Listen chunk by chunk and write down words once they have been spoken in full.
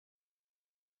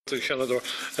Seanad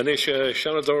Anis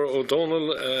Seanad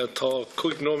O'Donnell tá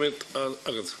cúig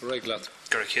agus réglad.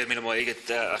 Gur chéad mí maigad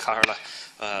a charla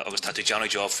agus tá tú Johnny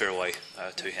Job fairway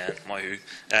tú hen maiú.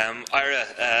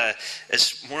 Aire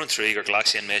is mór an trí gur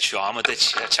glasíon méid seo amadit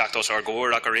teachtas ar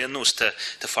ggóir ach ar réanús te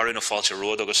farú na fáilte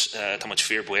ród agus tá muid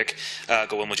fear buic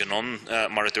go bhfuil muid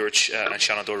an mar a dúirt an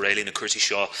Seanad Réilí na cúrsaí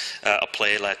seo a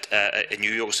play le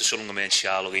inniu agus tá sulm go méid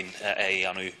seáil agin é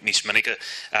anú níos minice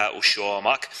ó seo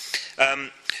amach.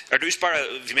 Ar dús bara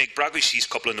bhí méid bragú síos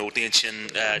coppla nótaíonn sin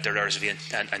der ar bhíon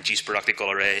an díos barachtaí go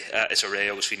ré is a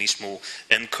ré agus bhí níos mó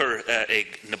incur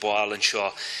ag na báil an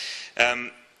seo.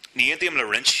 Ní aontaíam le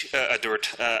rint a dúirt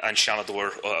an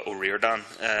Seanadóir ó Riordan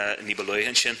ní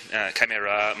beluithin sin caiim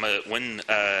ra bhain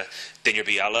duine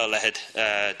bíala lehead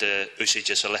de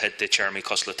úsáideas a lehead de Jeremy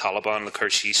cos le Taliban le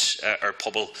chuir síos ar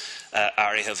pobl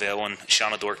Aire a bheithain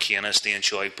Seanadóir céanas daon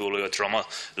seo ag bualadh a drama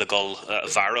le gol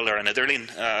viral ar an Idirlín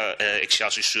ag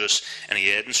seaasú suas in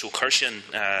dhéan so chuir sin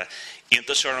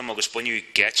Iontas orm agus buinniu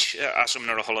get asam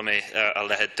nar a thola mé a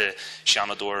lehead de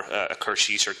Seanadóir a chuir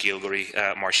síos ar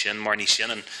Gaeilge mar sin mar ní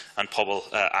sin an pobl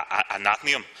an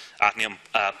atnium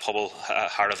pobl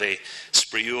har a bheith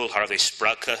spríúil, har a bheith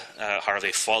spracha, har a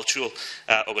bheith fáiltúil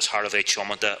agus har a bheith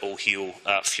tiomanta ó hiú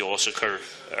fios a chur.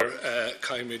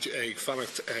 Caiimid ag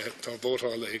fannacht tá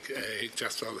bótáil ag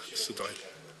deastáil sa Dáil.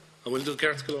 A bhfuil tú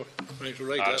ceart go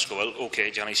leor? Agus go bhfuil, OK,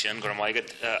 Johnny sin gur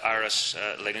maigad aras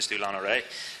leigans dú lán a ré.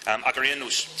 Ach ar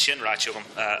réanús sin ráiteo gom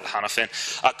hana fin.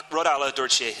 Ach rud eile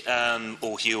dúirt sé ó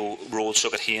hiú ród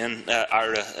sugad héan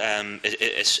Aire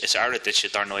is Aire dit sé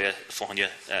dar nóia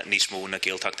fóhanne níos mó na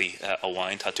géalteachtaí a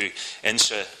bhain tá tú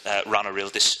insa ran a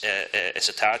rialtas is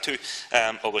a tá tú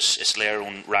agus is léir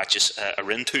ón ráitis a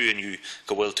rinn tú inniu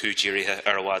go bhfuil tú díirithe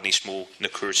ar a bhád níos mó na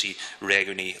cúrsaí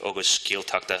réaganí agus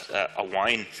géalteachta a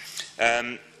bhain.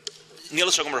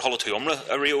 Nílas agam mar thola tú omra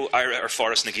a riú Aire ar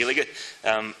fóras na Gaeilge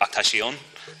ach tá sé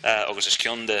agus is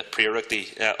cion de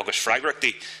príoreachtaí agus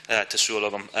freigrachtaí tásúil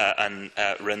agam an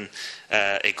rinn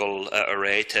ag gol a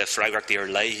ré te freigrachtaí ar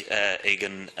lei ag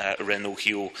an rinn ó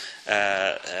hiú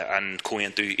an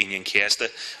cóin tú inon céasta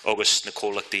agus na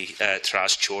cólachtaí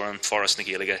trás teoran fóras na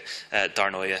Gaeilge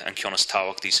darnoia an cionas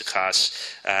táhachtaí sa chas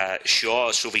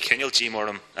seo so bhí ceiniil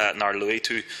dímórm nar luí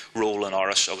tú ról an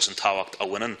áras agus an táhacht a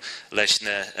bhainean leis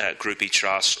na grúpaí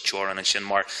trás teoran an sin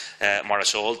mar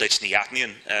is all deit ní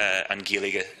aithníonn an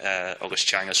Gaeilge agus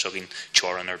teanga sugin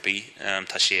teoran ar bí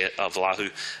tá sé a bhlathú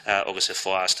agus i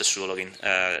fáas tásúil agin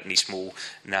níos mó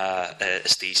na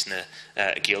istís na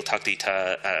géalteachtaí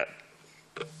tá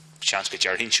seans go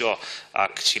dearthainn seo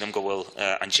ach sílam go bhfuil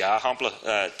an deá-shamplaí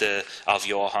de a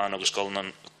bheoháin agus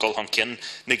golhan cin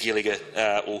na Gaeilge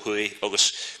ó Thuaidh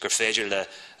agus gur féidir le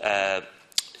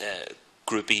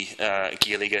grúpaí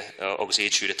Gaeilge agus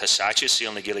éidsúide tá sáte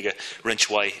síl na Gaeilge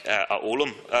rinshhaid a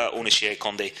ólam óna sé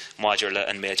chun é maidir le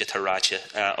an méide tarráte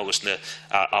agus na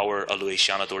ábhar a luí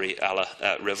Seanadóirí eile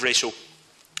rihre so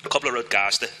couple of rud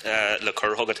gaasta le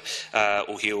churthgad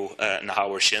ó hiú na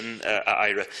hábhar sin a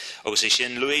Aire agus é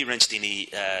sin luí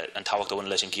rintíní an táhacht óin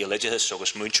leis an Gaeilge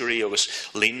agus múnteirí agus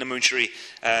líon na múnteirí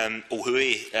ó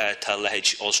Thuaidh tá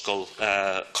lehéid oscail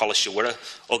Coláiste Mhuire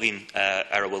agin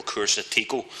ar bhfuil cúrsa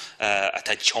tíco a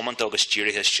tá teomanta agus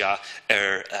díirithe te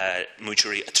ar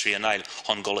múnteirí a tríonáil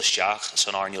chun golasteach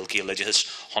san airneil Gaeilge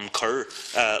chun chur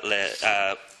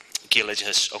le Gaeilge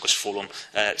agus fólam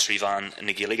tríomhán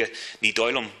na Gaeilge. Ní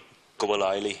dóilm go bhfuil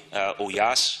éilí ó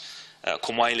dheas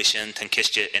cumáile sin tan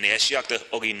ciste in éisiaachta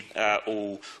agin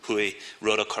ó Thuaidh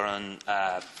rud a churann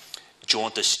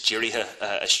Joantas díirithe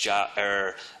iste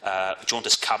ar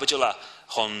Joantas cabbaidela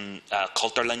chun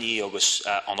cultar lení agus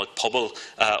anad pobl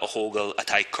a thógáil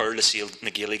atá chur le síl na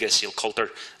Gaeilge síl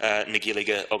cultar na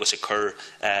Gaeilge agus a chur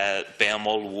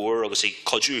béamáil mhór agus é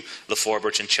codú le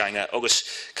forbairt an teanga agus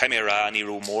caiim ra ní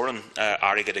ró móran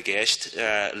airigad a gceist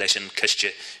leis an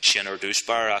ciste sin ar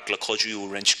dúspar ach le codú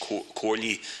ó rint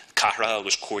cóirlí Cara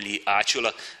agus cóirlí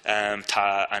áitiúla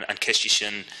tá an ciste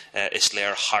sin is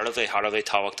léir Harbheith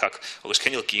táhachtach agus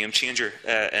ceiniil game changer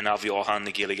in a bheoháin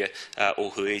na Gaeilge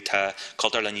ó Thuaidh tá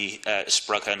cultar lení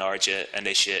spracha an airde in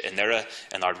éise in Aire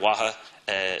in ardmhatha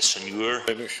san nuair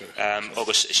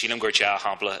agus sílam gur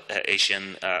deá-shamplaí é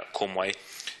sin comhaid.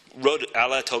 Rud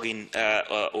eile tugann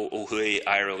ó Thuaidh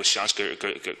Aire agus seans gur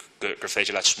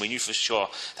féidir le smaoinú fa seo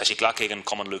tá sé ghlach ag an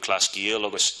Common Law Class Gael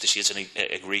agus tá siad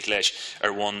ag rí leis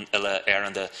ar bhain ile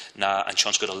airanda na an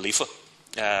seans go a lífa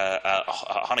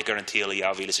hánig ar an tíal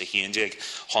a bhílas a chéandeag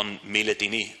chun míle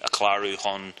daoine a chláirú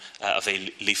chun a bheith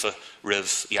lífa rih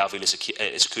bhílas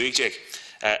is cúigdeag.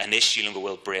 An is sílan go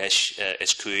bhfuil breis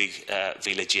is cúig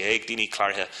bhíle déag daoine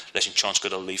chláirthe leis an seans go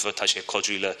a lífa tá sé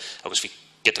codú le agus bhí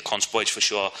get the conspoid for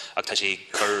sure actashi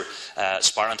cur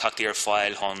sparran tacti ar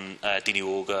file hon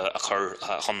dinioga a cur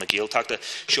hon the Gaeilge tacta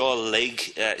sure leg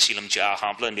silam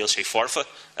deá-shamplaí Neil say forfa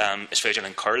is fair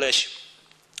in curlish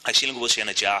I see go see in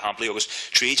a deá-shamplaí agus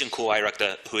trade and co-Aire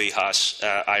the hui has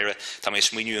Aire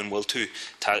tamis inniu and will too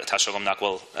tasogam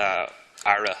nakwal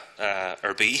Aire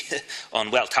B on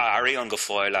well ta Aire on go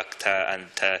foil like ta and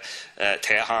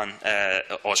tehan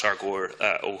osar gore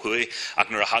o hui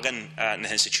agnur hagan na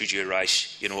institute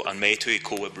rice you know and may to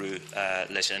co brew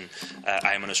listen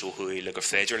Imanus o hui like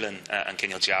Federlin and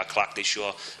Gaeilge ja clock they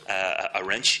show a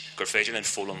wrench Federlin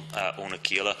Fulham on a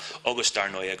kila August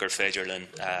Darnoya Federlin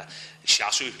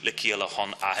Shasu le Gaeilge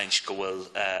hon ahinch goel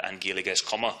and Gaeilge's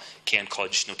comma can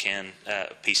codge no can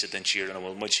piece of den cheer and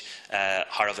will much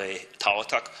harave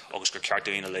tawatak August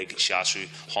Cardoina leg Shasu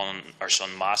hon or son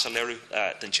Masaleru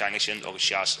den Changishin August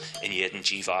Shas in Yedin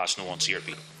Jivas no one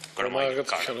CRP.